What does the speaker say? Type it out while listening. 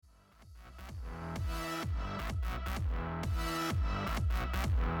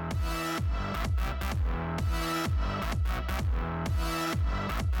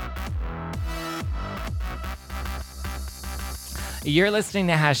You're listening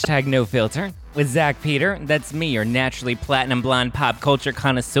to Hashtag No Filter with Zach Peter. That's me, your naturally platinum blonde pop culture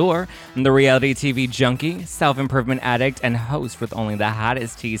connoisseur. I'm the reality TV junkie, self-improvement addict, and host with only the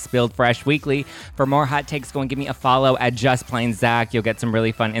hottest tea spilled fresh weekly. For more hot takes, go and give me a follow at Just Plain Zach. You'll get some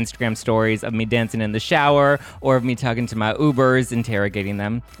really fun Instagram stories of me dancing in the shower or of me talking to my Ubers, interrogating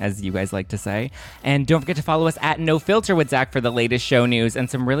them, as you guys like to say. And don't forget to follow us at No Filter with Zach for the latest show news and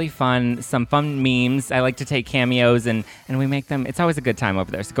some fun memes. I like to take cameos and we make them. It's always a good time over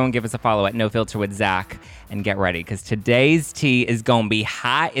there. So go and give us a follow at No Filter with Zach and get ready because today's tea is going to be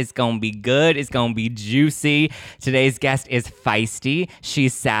hot. It's going to be good. It's going to be juicy. Today's guest is feisty.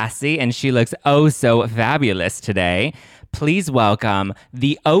 She's sassy and she looks oh so fabulous today. Please welcome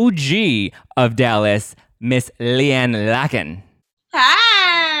the OG of Dallas, Miss Leanne Lacken.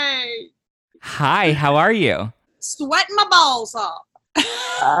 Hey! Hi, how are you? Sweating my balls off.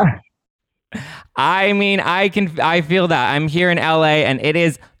 I mean, I feel that. I'm here in LA and it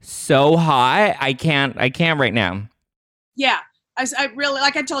is so hot. I can't right now. Yeah. I really,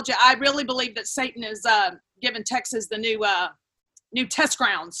 like I told you, I really believe that Satan is giving Texas the new test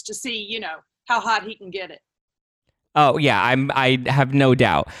grounds to see, how hot he can get it. Oh yeah, I have no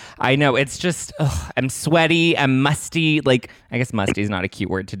doubt. I know it's just I'm sweaty, I'm musty. Like I guess musty is not a cute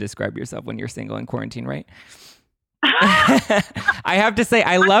word to describe yourself when you're single in quarantine, right? I have to say,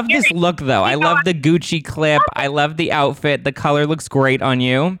 I love this look, though. I love the Gucci clip. I love the outfit. The color looks great on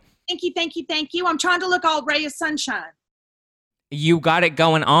you. Thank you. I'm trying to look all ray of sunshine. You got it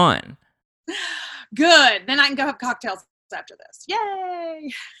going on. Good. Then I can go have cocktails after this.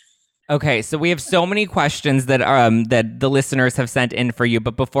 Yay! Okay, so we have so many questions that that the listeners have sent in for you.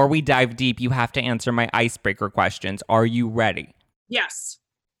 But before we dive deep, you have to answer my icebreaker questions. Are you ready? Yes.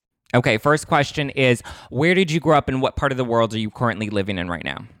 Okay, first question is, where did you grow up and what part of the world are you currently living in right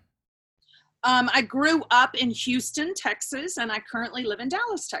now? I grew up in Houston, Texas, and I currently live in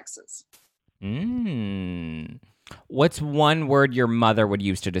Dallas, Texas. What's one word your mother would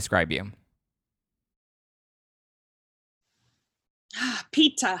use to describe you?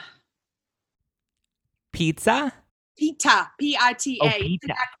 Pita. Pizza? Pita. P-I-T-A. Oh,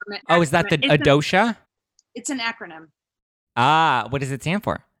 pita. Oh, is that the Adosha? It's an acronym. Ah, what does it stand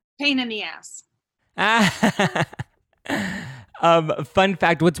for? Pain in the ass. Fun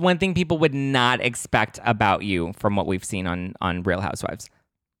fact, what's one thing people would not expect about you from what we've seen on Real Housewives?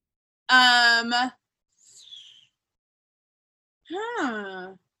 I'm a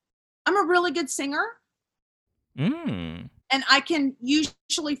really good singer. And I can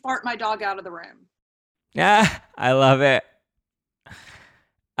usually fart my dog out of the room. Yeah, I love it.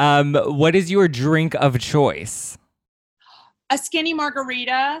 What is your drink of choice? A skinny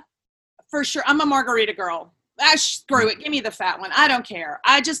margarita, for sure. I'm a margarita girl. Screw it. Give me the fat one. I don't care.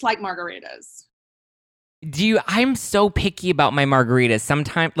 I just like margaritas. I'm so picky about my margaritas.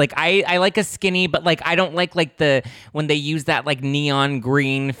 Sometimes, like, I like a skinny, but, like, I don't like when they use that, like, neon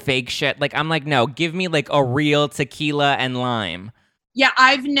green fake shit. Like, I'm like, no, give me, like, a real tequila and lime. Yeah,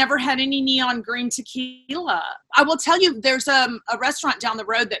 I've never had any neon green tequila. I will tell you, there's a restaurant down the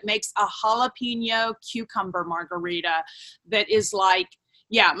road that makes a jalapeno cucumber margarita that is like,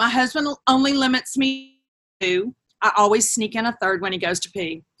 yeah, my husband only limits me to 2. I always sneak in a third when he goes to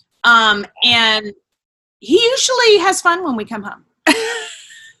pee. And he usually has fun when we come home.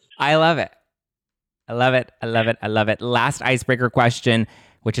 I love it. I love it. Last icebreaker question,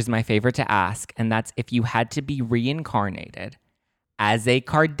 which is my favorite to ask, and that's if you had to be reincarnated as a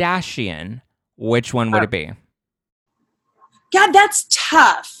Kardashian, which one would it be? God, that's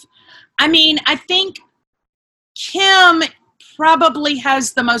tough. I mean, I think Kim probably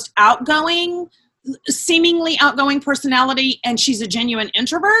has the most seemingly outgoing personality, and she's a genuine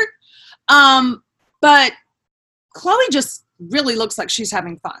introvert. But Khloe just really looks like she's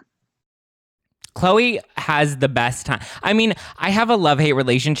having fun. Khloe has the best time. I mean, I have a love-hate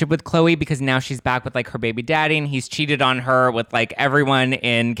relationship with Khloe because now she's back with, like, her baby daddy, and he's cheated on her with, like, everyone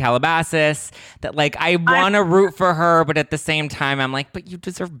in Calabasas. That, like, I want to root for her, but at the same time, I'm like, but you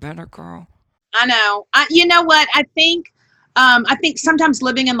deserve better, girl. I know. You know what? I think sometimes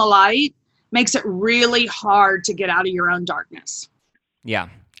living in the light makes it really hard to get out of your own darkness. Yeah,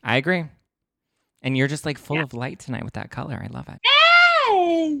 I agree. And you're just, like, full of light tonight with that color. I love it.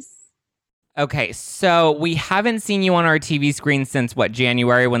 Yes. Okay, so we haven't seen you on our TV screen since,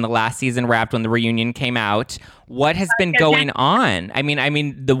 January, when the last season wrapped, when the reunion came out. What has been going on? I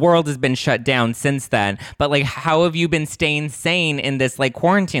mean, the world has been shut down since then, but, like, how have you been staying sane in this, like,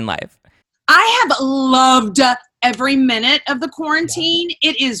 quarantine life? I have loved every minute of the quarantine.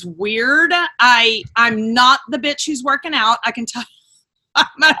 It is weird. I'm not the bitch who's working out. I can tell you.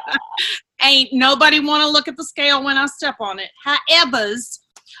 Ain't nobody want to look at the scale when I step on it. However's,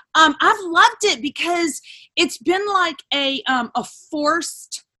 I've loved it because it's been like a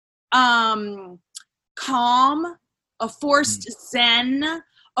forced calm, a forced zen,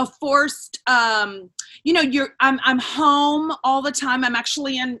 a forced I'm home all the time. I'm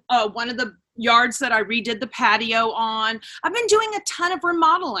actually in one of the yards that I redid the patio on. I've been doing a ton of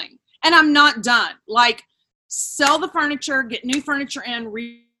remodeling, and I'm not done. Like, sell the furniture, get new furniture in.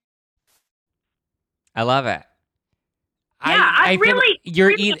 I love it. Yeah, I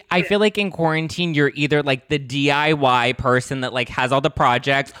really I feel like in quarantine you're either like the DIY person that like has all the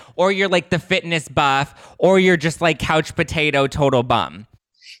projects, or you're like the fitness buff, or you're just like couch potato total bum.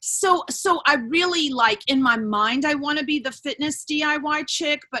 So I really, like, in my mind, I want to be the fitness DIY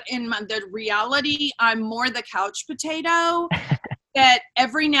chick, but in the reality, I'm more the couch potato that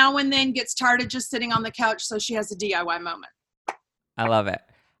every now and then gets tired of just sitting on the couch, so she has a DIY moment. I love it.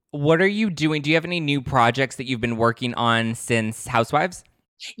 What are you doing? Do you have any new projects that you've been working on since Housewives?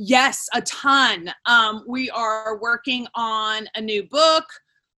 Yes, a ton. We are working on a new book.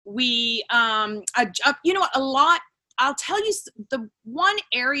 We, you know what, a lot. I'll tell you, the one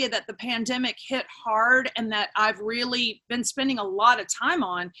area that the pandemic hit hard and that I've really been spending a lot of time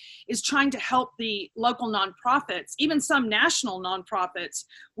on is trying to help the local nonprofits, even some national nonprofits,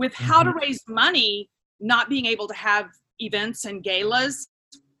 with how to raise money, not being able to have events and galas.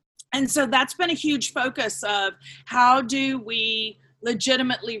 And so that's been a huge focus of how do we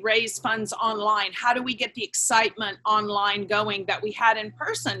legitimately raise funds online? How do we get the excitement online going that we had in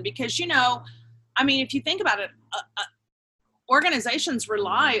person? Because, you know, I mean, if you think about it, organizations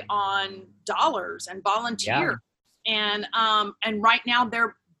rely on dollars and volunteers. Yeah. And right now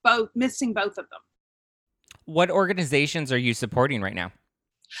they're missing both of them. What organizations are you supporting right now?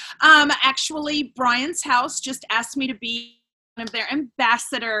 Actually, Brian's House just asked me to be one of their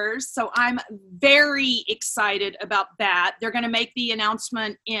ambassadors, so I'm very excited about that. They're going to make the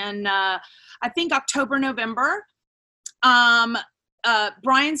announcement in I think October, November.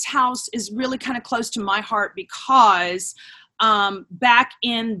 Brian's House is really kind of close to my heart because back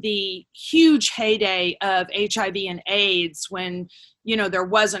in the huge heyday of HIV and AIDS, when, you know, there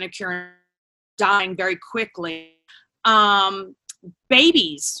wasn't a cure, dying very quickly,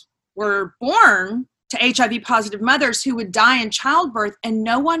 babies were born to HIV positive mothers who would die in childbirth, and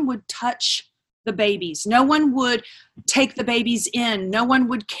no one would touch the babies. No one would take the babies in. No one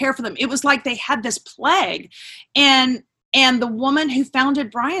would care for them. It was like they had this plague. And the woman who founded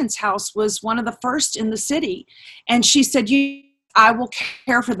Brian's House was one of the first in the city. And she said, I will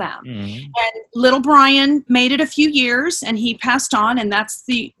care for them. Mm-hmm. And little Brian made it a few years and he passed on, and that's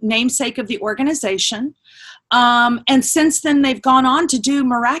the namesake of the organization. And since then, they've gone on to do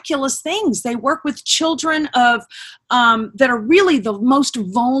miraculous things. They work with children of that are really the most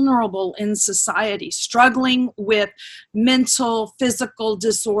vulnerable in society, struggling with mental, physical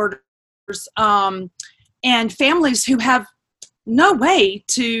disorders, and families who have no way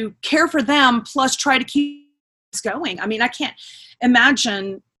to care for them, plus try to keep this going. I mean, I can't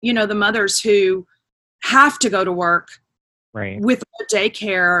imagine, you know, the mothers who have to go to work with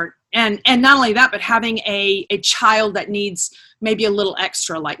daycare. And not only that, but having a child that needs maybe a little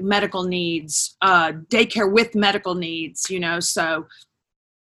extra, like medical needs, daycare with medical needs, you know. So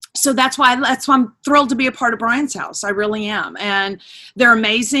that's why I'm thrilled to be a part of Brian's House. I really am. And they're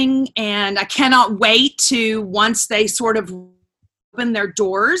amazing. And I cannot wait to, once they sort of open their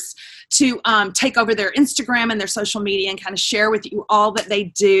doors, to take over their Instagram and their social media and kind of share with you all that they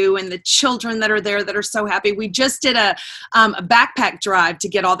do and the children that are there that are so happy. We just did a backpack drive to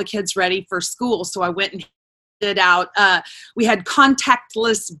get all the kids ready for school. So I went and did out. We had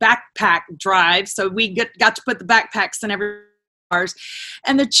contactless backpack drive. So we got to put the backpacks in every cars.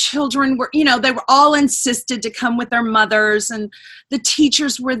 And the children were, you know, they were all insisted to come with their mothers, and the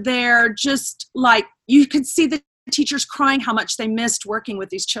teachers were there, just like you could see the teachers crying how much they missed working with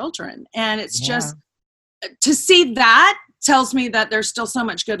these children. And it's just, to see that tells me that there's still so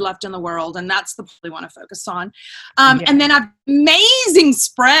much good left in the world, and that's the we want to focus on. And then an amazing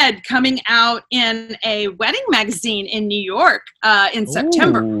spread coming out in a wedding magazine in New York in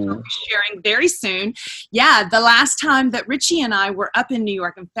September. We'll be sharing very soon. Yeah, the last time that Richie and I were up in New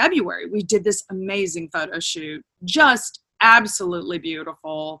York in February, we did this amazing photo shoot, just absolutely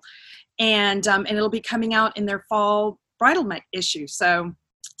beautiful. And it'll be coming out in their fall bridal issue. So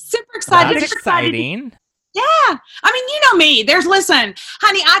super excited. That's exciting. Yeah. I mean, you know me. Listen,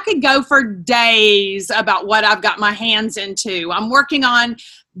 honey, I could go for days about what I've got my hands into. I'm working on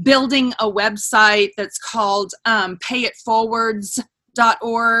building a website that's called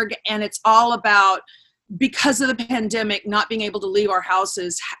payitforwards.org. And it's all about because of the pandemic, not being able to leave our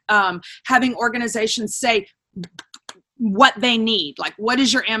houses, having organizations say what they need. Like, what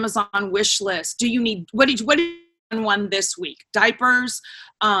is your Amazon wish list? Do you need, what is one this week? Diapers,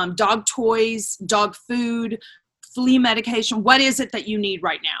 dog toys, dog food, flea medication. What is it that you need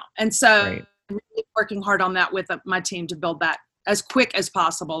right now? And so I'm really working hard on that with my team to build that as quick as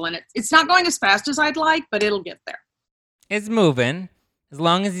possible. And it's not going as fast as I'd like, but it'll get there. It's moving. As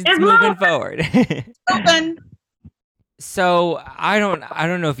long as it's moving forward. Open. So I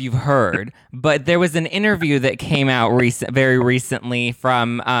don't know if you've heard, but there was an interview that came out very recently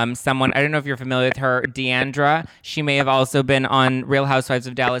from someone. I don't know if you're familiar with her, Deandra. She may have also been on Real Housewives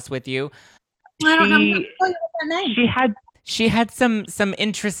of Dallas with you. I don't know her name. She had some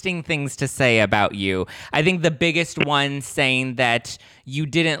interesting things to say about you. I think the biggest one saying that you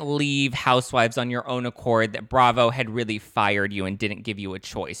didn't leave Housewives on your own accord, that Bravo had really fired you and didn't give you a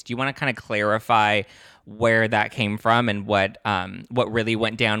choice. Do you want to kind of clarify where that came from and what really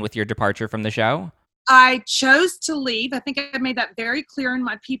went down with your departure from the show? I chose to leave. I think I made that very clear in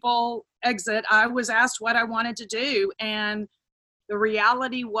my People exit. I was asked what I wanted to do, and the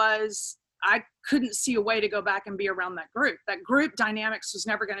reality was I couldn't see a way to go back and be around that group. That group dynamics was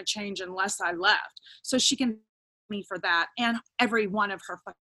never going to change unless I left. So she can me for that and every one of her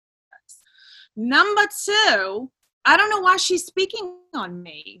friends. Number two, I don't know why she's speaking on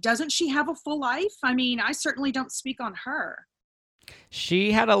me. Doesn't she have a full life? I mean, I certainly don't speak on her.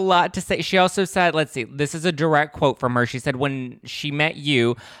 She had a lot to say. She also said, let's see, this is a direct quote from her. She said, when she met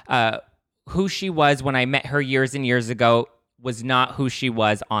you, who she was when I met her years and years ago was not who she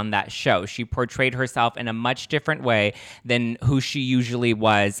was on that show. She portrayed herself in a much different way than who she usually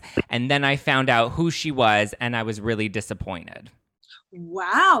was. And then I found out who she was, and I was really disappointed.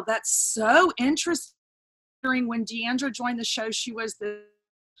 Wow, that's so interesting. When Deandra joined the show, she was the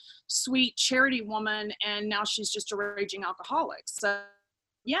sweet charity woman, and now she's just a raging alcoholic. So,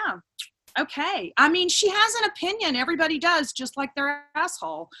 yeah, okay. I mean, she has an opinion. Everybody does, just like their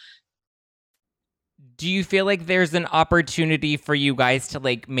asshole. Do you feel like there's an opportunity for you guys to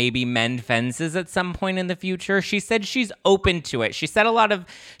like maybe mend fences at some point in the future? She said she's open to it. She said a lot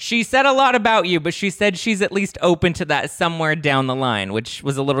about you, but she said she's at least open to that somewhere down the line, which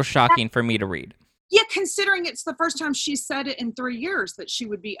was a little shocking for me to read. Yeah, considering it's the first time she said it in 3 years that she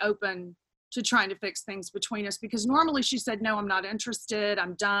would be open to trying to fix things between us, because normally she said, no, I'm not interested.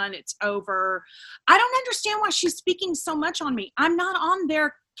 I'm done. It's over. I don't understand why she's speaking so much on me. I'm not on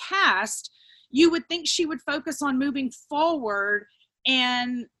their cast. You would think she would focus on moving forward,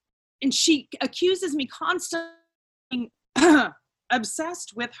 and she accuses me constantly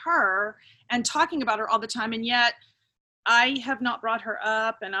obsessed with her and talking about her all the time, and yet I have not brought her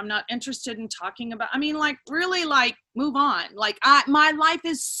up, and I'm not interested in talking about, I mean, like, really, like, move on. Like, my life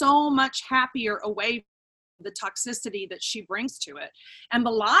is so much happier away from the toxicity that she brings to it and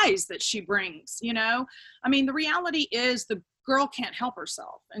the lies that she brings, you know? I mean, the reality is the girl can't help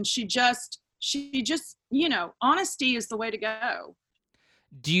herself, and she just, you know, honesty is the way to go.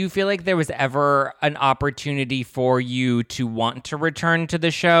 Do you feel like there was ever an opportunity for you to want to return to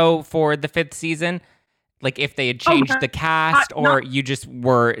the show for the 5th season? Like if they had changed the cast, or you just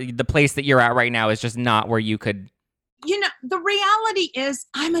were, the place that you're at right now is just not where you could? You know, the reality is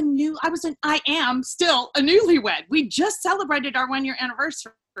I am still a newlywed. We just celebrated our 1-year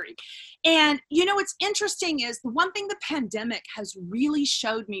anniversary. And, you know, what's interesting is the one thing the pandemic has really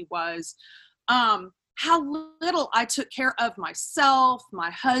showed me was how little I took care of myself,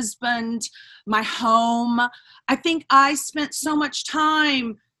 my husband, my home. I think I spent so much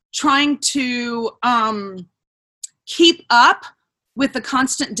time trying to keep up with the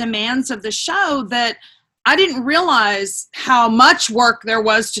constant demands of the show that I didn't realize how much work there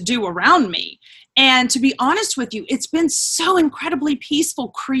was to do around me. And to be honest with you, it's been so incredibly peaceful,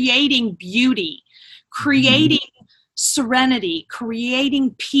 creating beauty, creating serenity,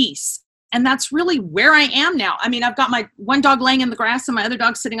 creating peace. And that's really where I am now. I mean, I've got my one dog laying in the grass and my other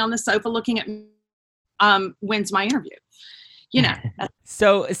dog sitting on the sofa looking at me. When's my interview? You know.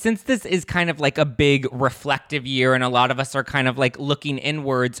 So since this is kind of like a big reflective year and a lot of us are kind of like looking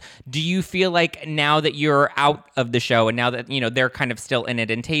inwards, do you feel like now that you're out of the show and now that, you know, they're kind of still in it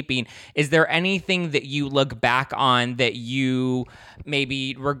and taping, is there anything that you look back on that you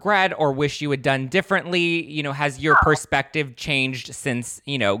maybe regret or wish you had done differently? You know, has your perspective changed since,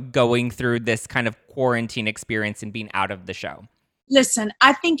 you know, going through this kind of quarantine experience and being out of the show? Listen,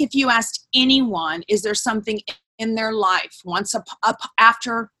 I think if you asked anyone, is there something in their life once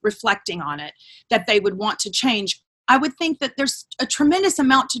after reflecting on it that they would want to change, I would think that there's a tremendous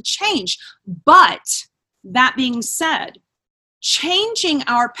amount to change. But that being said, changing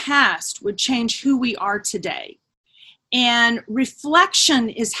our past would change who we are today. And reflection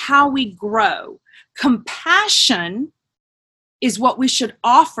is how we grow. Compassion is what we should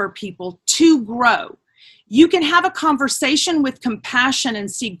offer people to grow. You can have a conversation with compassion and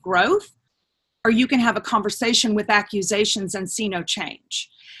see growth, or you can have a conversation with accusations and see no change.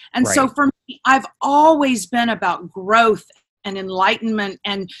 And so for me, I've always been about growth and enlightenment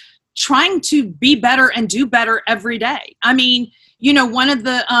and trying to be better and do better every day. I mean, you know, one of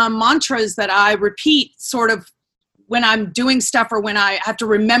the mantras that I repeat sort of when I'm doing stuff or when I have to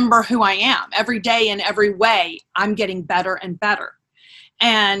remember who I am every day in every way, I'm getting better and better.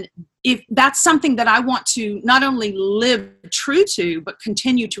 And if that's something that I want to not only live true to, but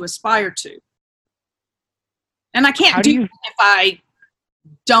continue to aspire to. And I can't do it if I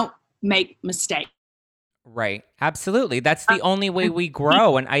don't make mistakes. Right. Absolutely. That's the only way we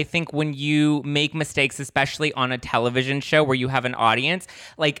grow. And I think when you make mistakes, especially on a television show where you have an audience,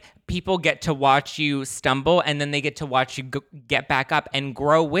 like people get to watch you stumble and then they get to watch you get back up and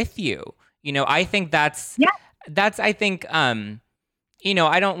grow with you. You know, I think that's, I think, you know,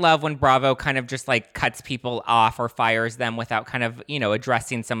 I don't love when Bravo kind of just like cuts people off or fires them without kind of, you know,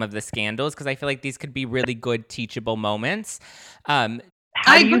 addressing some of the scandals, because I feel like these could be really good teachable moments. How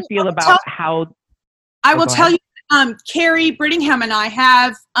do you feel about how... I will tell you, Carrie Brittingham and I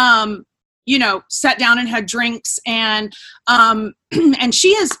have, you know, sat down and had drinks, and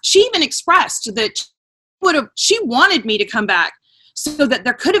she even expressed that she wanted me to come back so that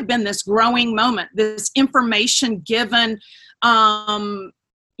there could have been this growing moment, this information given. You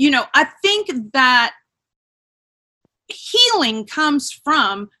know, I think that healing comes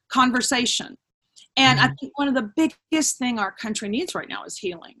from conversation. And I think one of the biggest thing our country needs right now is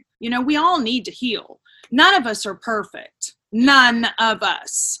healing. You know, we all need to heal. None of us are perfect. None of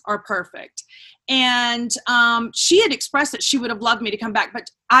us are perfect. And she had expressed that she would have loved me to come back, but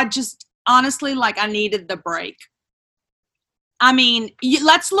I just honestly, like, I needed the break. I mean,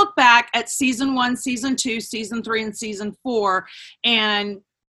 let's look back at season 1, season 2, season 3, and season 4, and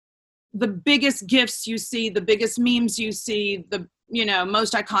the biggest gifts you see, the biggest memes you see, the, you know,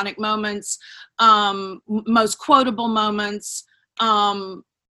 most iconic moments, most quotable moments.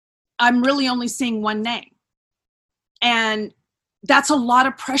 I'm really only seeing one name. And that's a lot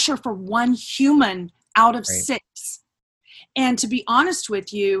of pressure for one human out of 6. And to be honest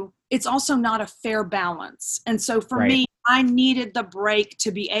with you, it's also not a fair balance. And so for me, I needed the break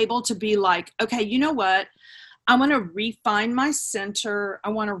to be able to be like, okay, you know what? I want to refine my center. I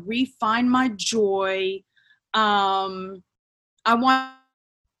want to refine my joy. I want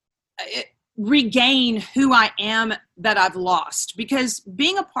to regain who I am that I've lost. Because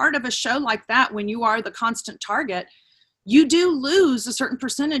being a part of a show like that, when you are the constant target, you do lose a certain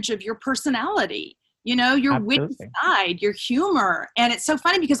percentage of your personality. You know, your witty side, your humor. And it's so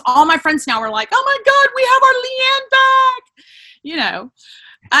funny because all my friends now are like, oh my God, we have our Leanne back. You know,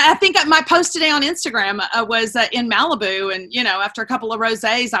 I think my post today on Instagram was in Malibu. And, you know, after a couple of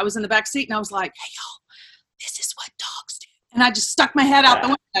rosés, I was in the back seat and I was like, hey, y'all, this is what dogs do. And I just stuck my head out the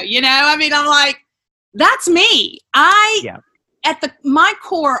window, you know? I mean, I'm like, that's me. At my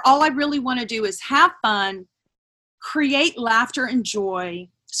core, all I really want to do is have fun, create laughter and joy,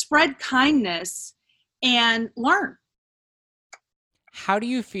 spread kindness, and learn. How do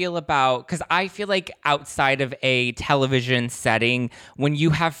you feel about, because I feel like outside of a television setting, when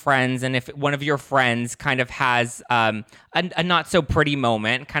you have friends and if one of your friends kind of has a not so pretty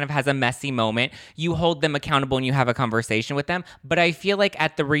moment, kind of has a messy moment, you hold them accountable and you have a conversation with them. But I feel like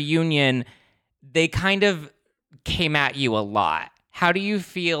at the reunion, they kind of came at you a lot. How do you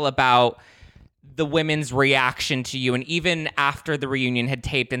feel about the women's reaction to you? And even after the reunion had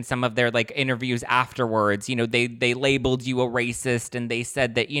taped in some of their like interviews afterwards, you know, they labeled you a racist and they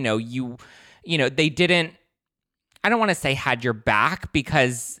said that, you know, they didn't, I don't want to say had your back,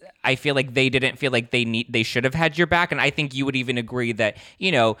 because I feel like they didn't feel like they should have had your back. And I think you would even agree that,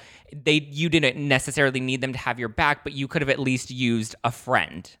 you know, you didn't necessarily need them to have your back, but you could have at least used a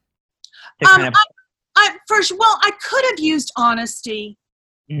friend. I could have used honesty.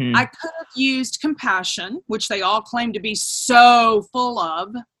 I could have used compassion, which they all claim to be so full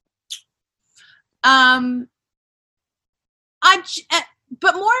of. But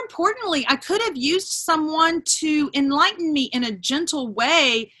more importantly, I could have used someone to enlighten me in a gentle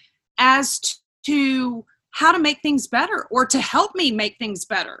way as to how to make things better or to help me make things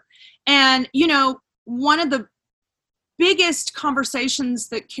better. And, you know, one of the biggest conversations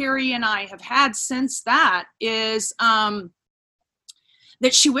that Carrie and I have had since that is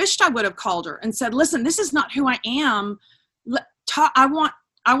that she wished I would have called her and said, listen, this is not who I am. I want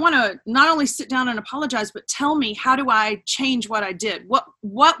I want to not only sit down and apologize, but tell me, how do I change what I did?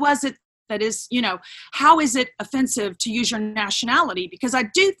 What was it that is, how is it offensive to use your nationality? Because I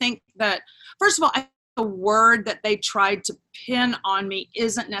do think that, first of all, the word that they tried to pin on me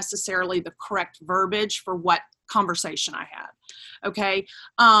isn't necessarily the correct verbiage for what conversation I had. Okay.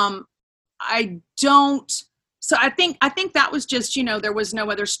 I think that was just, there was no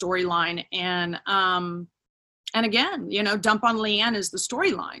other storyline. And again, dump on Leanne is the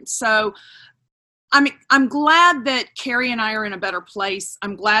storyline. So I'm glad that Carrie and I are in a better place.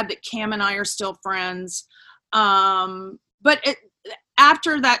 I'm glad that Cam and I are still friends. But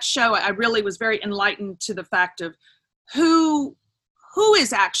after that show, I really was very enlightened to the fact of who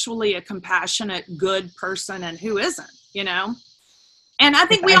is actually a compassionate, good person and who isn't, And I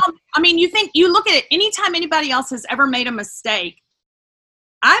think you look at it, anytime anybody else has ever made a mistake,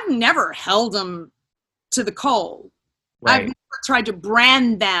 I've never held them to the coal. Right. I've never tried to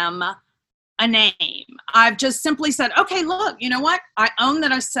brand them a name. I've just simply said, okay, look, you know what? I own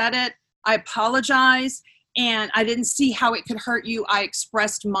that I said it. I apologize. And I didn't see how it could hurt you. I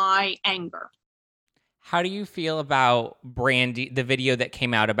expressed my anger. How do you feel about Brandi, the video that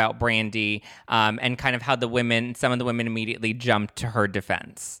came out about Brandi, and kind of how some of the women immediately jumped to her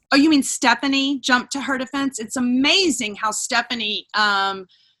defense? Oh, you mean Stephanie jumped to her defense? It's amazing how Stephanie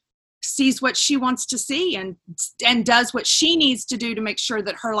sees what she wants to see and does what she needs to do to make sure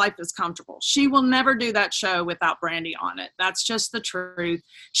that her life is comfortable. She will never do that show without Brandi on it. That's just the truth.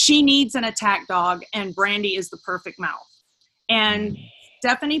 She needs an attack dog, and Brandi is the perfect mouth. And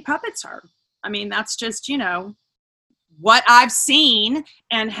Stephanie puppets her. I mean, that's just, what I've seen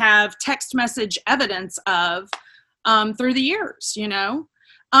and have text message evidence of through the years,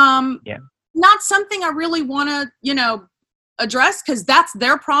 Not something I really want to, address, because that's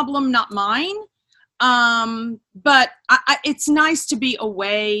their problem, not mine. But it's nice to be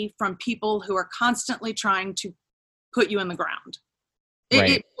away from people who are constantly trying to put you in the ground.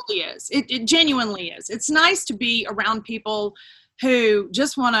 It really is. It genuinely is. It's nice to be around people who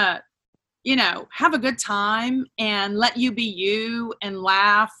just want to, have a good time and let you be you and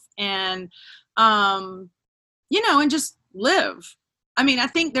laugh and, and just live. I mean, I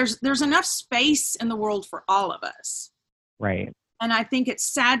think there's enough space in the world for all of us. Right. And I think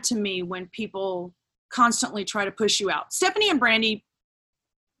it's sad to me when people constantly try to push you out. Stephanie and Brandi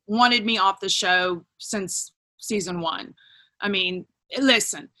wanted me off the show since season 1. I mean,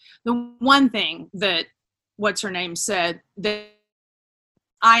 listen, the one thing that what's her name said, that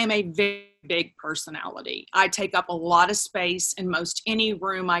I am a very big personality. I take up a lot of space in most any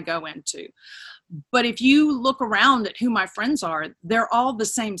room I go into. But if you look around at who my friends are, they're all the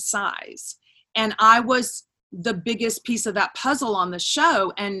same size. And I was the biggest piece of that puzzle on the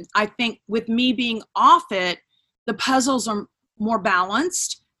show. And I think with me being off it, the puzzles are more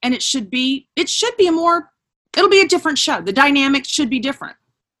balanced, and it'll be a different show. The dynamic should be different.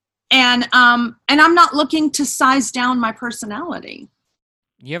 And I'm not looking to size down my personality.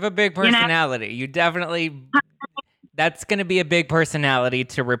 You have a big personality. You definitely, that's going to be a big personality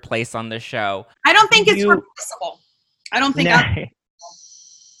to replace on the show. I don't think it's replaceable. I don't think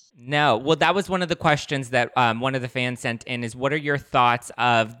No. Well, that was one of the questions that one of the fans sent in is, what are your thoughts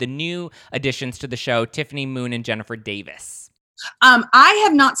of the new additions to the show, Tiffany Moon and Jennifer Davis? I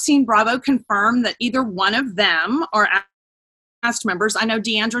have not seen Bravo confirm that either one of them are cast members. I know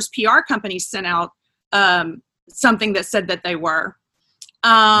Deandra's PR company sent out something that said that they were.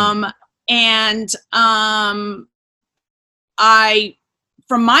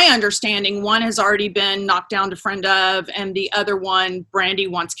 From my understanding, one has already been knocked down to friend of, and the other one, Brandi,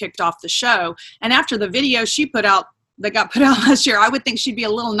 once kicked off the show. And after the video she put out, that got put out last year, I would think she'd be a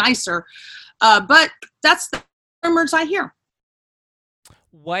little nicer. But that's the rumors I hear.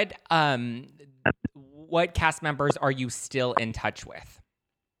 What cast members are you still in touch with?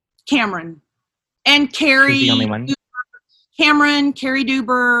 Cameron and Carrie. She's the only one. Cameron, Carrie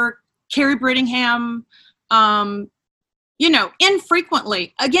Duber, Carrie Brittingham.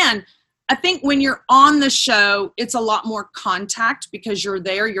 Infrequently. Again, I think when you're on the show, it's a lot more contact because you're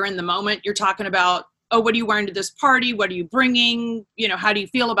there, you're in the moment. You're talking about, oh, what are you wearing to this party? What are you bringing? How do you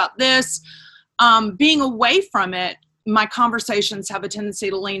feel about this? Being away from it, my conversations have a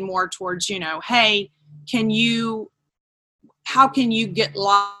tendency to lean more towards, hey, how can you get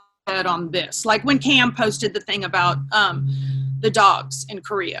light on this? Like when Cam posted the thing about the dogs in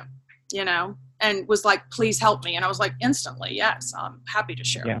Korea, and was like, please help me. And I was like, instantly, yes, I'm happy to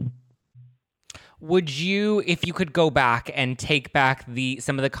share. Yeah. Would you, if you could go back and take back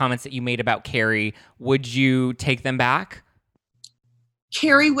some of the comments that you made about Carrie, would you take them back?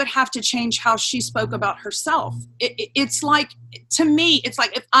 Carrie would have to change how she spoke about herself. It's like, to me, it's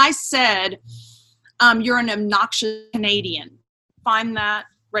like if I said, you're an obnoxious Canadian, find that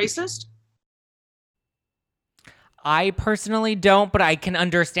racist? I personally don't, but I can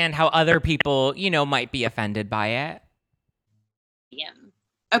understand how other people, might be offended by it.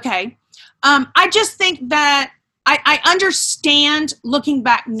 Okay. I just think that I understand, looking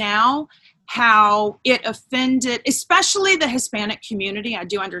back now, how it offended, especially the Hispanic community.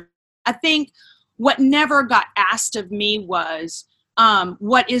 I think what never got asked of me was,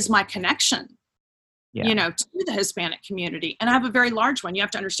 what is my connection, to the Hispanic community? And I have a very large one. You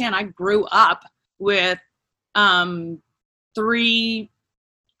have to understand, I grew up with 3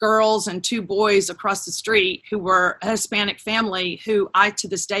 girls and 2 boys across the street who were a Hispanic family who I, to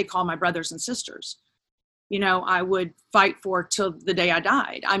this day, call my brothers and sisters. I would fight for till the day I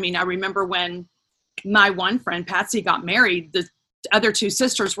died. I mean, I remember when my one friend, Patsy, got married, the other 2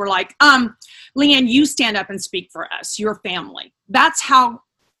 sisters were like, Leanne, you stand up and speak for us, your family. That's how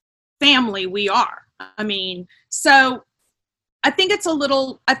family we are. I mean, so I think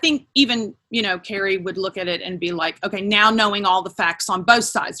even, Carrie would look at it and be like, okay, now knowing all the facts on both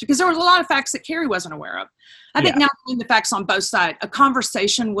sides, because there was a lot of facts that Carrie wasn't aware of. I think now knowing the facts on both sides, a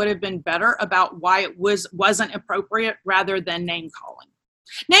conversation would have been better about why it wasn't appropriate rather than name calling.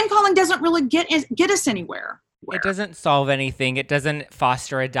 Name calling doesn't really get us anywhere. It doesn't solve anything. It doesn't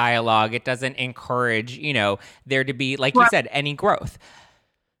foster a dialogue. It doesn't encourage, there to be, like you said, any growth.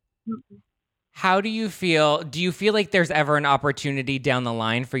 Mm-hmm. How do you feel? Do you feel like there's ever an opportunity down the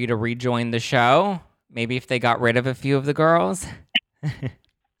line for you to rejoin the show? Maybe if they got rid of a few of the girls?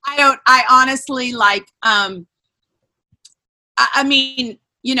 I honestly I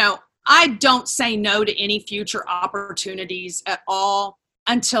don't say no to any future opportunities at all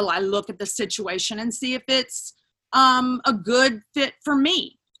until I look at the situation and see if it's a good fit for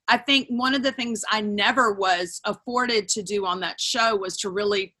me. I think one of the things I never was afforded to do on that show was to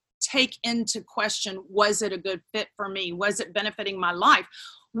really take into question, was it a good fit for me? Was it benefiting my life?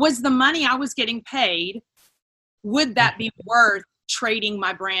 Was the money I was getting paid, would that be worth trading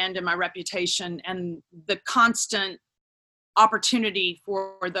my brand and my reputation and the constant opportunity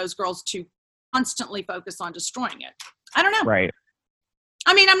for those girls to constantly focus on destroying it? I don't know. Right.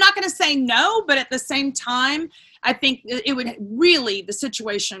 I mean, I'm not going to say no, but at the same time, I think the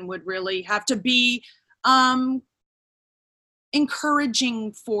situation would really have to be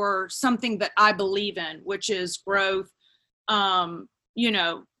encouraging for something that I believe in, which is growth,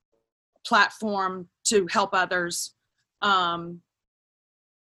 platform to help others,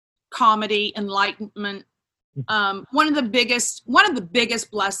 comedy, enlightenment. One of the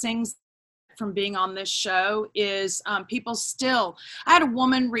biggest blessings from being on this show is people still. I had a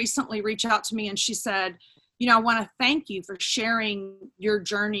woman recently reach out to me and she said, I want to thank you for sharing your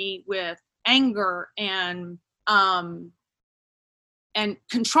journey with anger and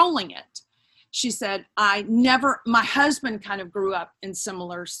controlling it. She said, my husband kind of grew up in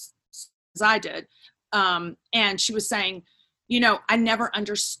similar as I did. And she was saying, I never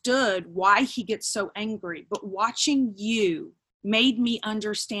understood why he gets so angry, but watching you made me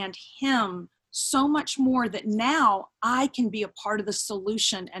understand him so much more that now I can be a part of the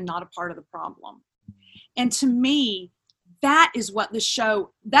solution and not a part of the problem. And to me, that is what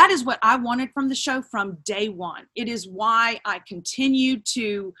I wanted from the show from day one. It is why I continued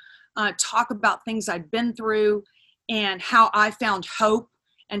to talk about things I'd been through and how I found hope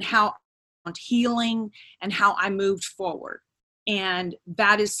and how I found healing and how I moved forward. And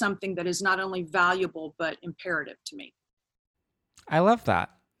that is something that is not only valuable, but imperative to me. I love that.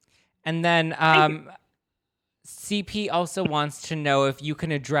 And then CP also wants to know if you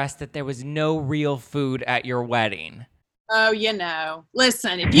can address that there was no real food at your wedding. Oh,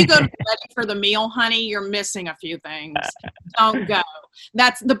 listen, if you go to the wedding for the meal, honey, you're missing a few things. Don't go.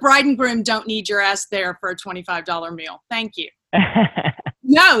 The bride and groom don't need your ass there for a $25 meal. Thank you.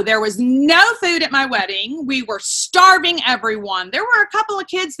 No, there was no food at my wedding. We were starving everyone. There were a couple of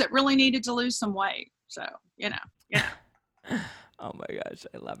kids that really needed to lose some weight. So, Oh my gosh,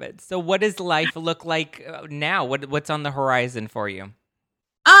 I love it. So what does life look like now? What's on the horizon for you?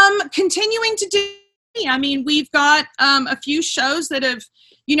 Continuing to do. I mean, we've got a few shows that have,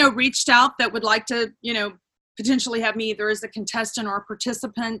 reached out that would like to, potentially have me either as a contestant or a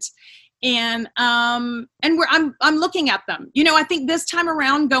participant. And I'm looking at them. I think this time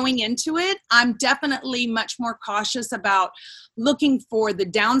around going into it, I'm definitely much more cautious about looking for the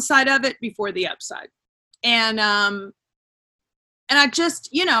downside of it before the upside. And I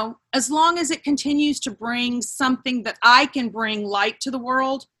just, as long as it continues to bring something that I can bring light to the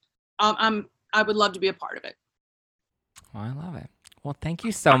world, I would love to be a part of it. Well, I love it. Well, thank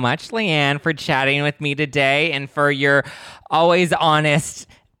you so much, Leanne, for chatting with me today and for your always honest,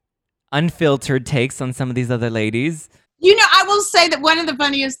 unfiltered takes on some of these other ladies. I will say that one of the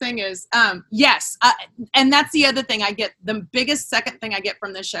funniest thing is, yes, and that's the other thing I get. The biggest second thing I get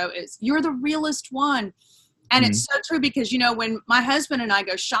from this show is you're the realest one. And it's so true because, when my husband and I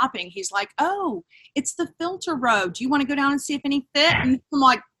go shopping, he's like, oh, it's the filter row. Do you want to go down and see if any fit? And I'm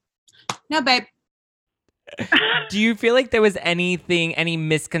like, no, babe. Do you feel like there was any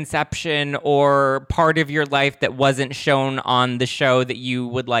misconception or part of your life that wasn't shown on the show that you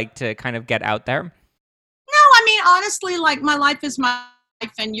would like to kind of get out there? No, I mean, honestly, like my life is my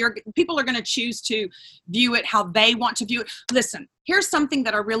life and people are going to choose to view it how they want to view it. Listen, here's something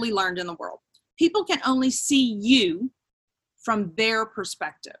that I really learned in the world. People can only see you from their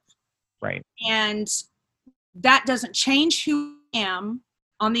perspective. Right. And that doesn't change who I am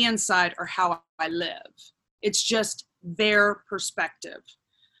on the inside or how I live. It's just their perspective.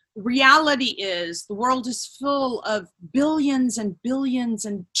 Reality is the world is full of billions and billions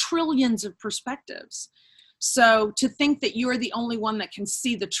and trillions of perspectives. So to think that you're the only one that can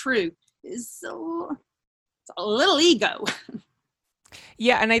see the truth is a little ego.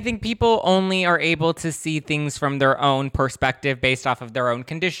 Yeah, and I think people only are able to see things from their own perspective based off of their own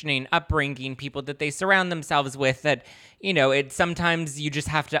conditioning, upbringing, people that they surround themselves with. That, sometimes you just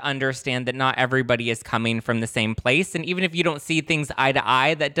have to understand that not everybody is coming from the same place. And even if you don't see things eye to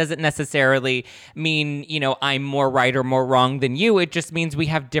eye, that doesn't necessarily mean, I'm more right or more wrong than you. It just means we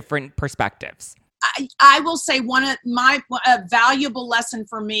have different perspectives. I will say a valuable lesson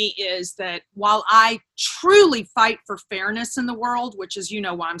for me is that while I truly fight for fairness in the world, which is,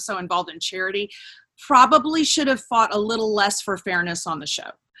 why I'm so involved in charity, probably should have fought a little less for fairness on the show.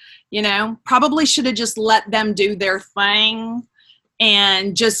 Probably should have just let them do their thing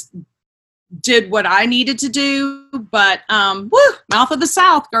and just did what I needed to do. But, mouth of the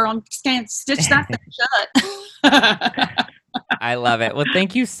South, girl, can't stitch that thing shut. I love it. Well,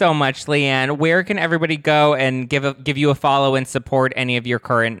 thank you so much, Leanne. Where can everybody go and give you a follow and support any of your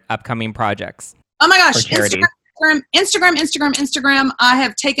current upcoming projects? Oh my gosh, Instagram. I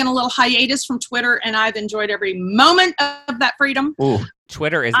have taken a little hiatus from Twitter, and I've enjoyed every moment of that freedom. Ooh,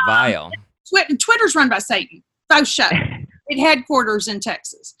 Twitter is vile. Twitter's run by Satan. Faux show. It headquarters in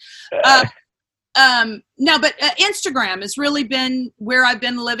Texas. No, but Instagram has really been where I've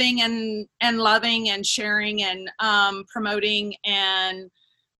been living and loving and sharing and promoting and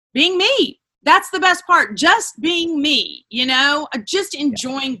being me. That's the best part. Just being me, just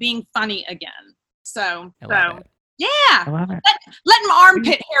enjoying being funny again. So yeah, I love it. Letting my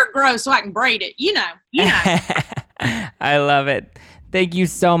armpit hair grow so I can braid it, I love it. Thank you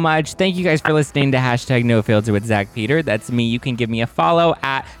so much. Thank you guys for listening to #NoFilter with Zack Peter. That's me. You can give me a follow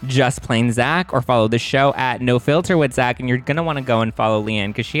at JustPlainZack or follow the show at No Filter with Zack. And you're going to want to go and follow Leanne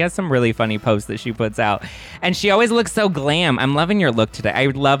because she has some really funny posts that she puts out. And she always looks so glam. I'm loving your look today. I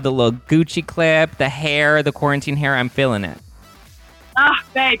love the little Gucci clip, the hair, the quarantine hair. I'm feeling it.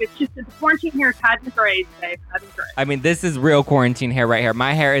 Babe, it's just the quarantine hair is hiding the grays, babe. Hiding the grays. I mean, this is real quarantine hair right here.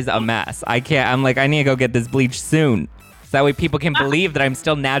 My hair is a mess. I need to go get this bleached soon. So that way people can believe that I'm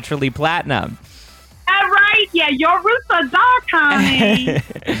still naturally platinum. Right? Yeah, your roots are dark, honey.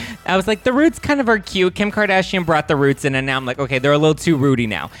 I was like, the roots kind of are cute. Kim Kardashian brought the roots in, and now I'm like, okay, they're a little too rooty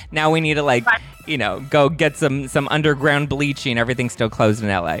now. Now we need to go get some underground bleaching. Everything's still closed in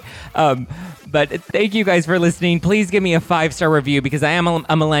LA. But thank you guys for listening. Please give me a 5-star review because I am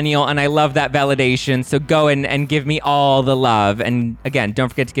a millennial and I love that validation. So go and give me all the love. And again, don't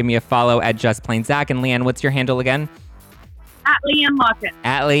forget to give me a follow at JustPlainZack. And Leanne, what's your handle again? At Leanne Locken.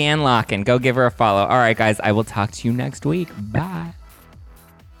 At Leanne Locken. Go give her a follow. All right, guys, I will talk to you next week. Bye.